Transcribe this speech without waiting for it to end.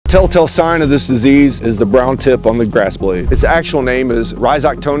Telltale sign of this disease is the brown tip on the grass blade. Its actual name is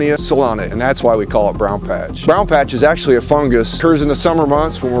Rhizoctonia solanae, and that's why we call it brown patch. Brown patch is actually a fungus, occurs in the summer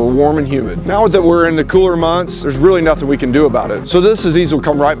months when we're warm and humid. Now that we're in the cooler months, there's really nothing we can do about it. So this disease will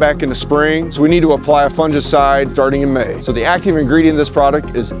come right back in the spring, so we need to apply a fungicide starting in May. So the active ingredient in this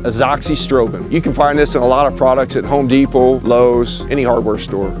product is azoxystrobin. You can find this in a lot of products at Home Depot, Lowe's, any hardware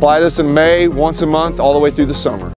store. Apply this in May, once a month, all the way through the summer.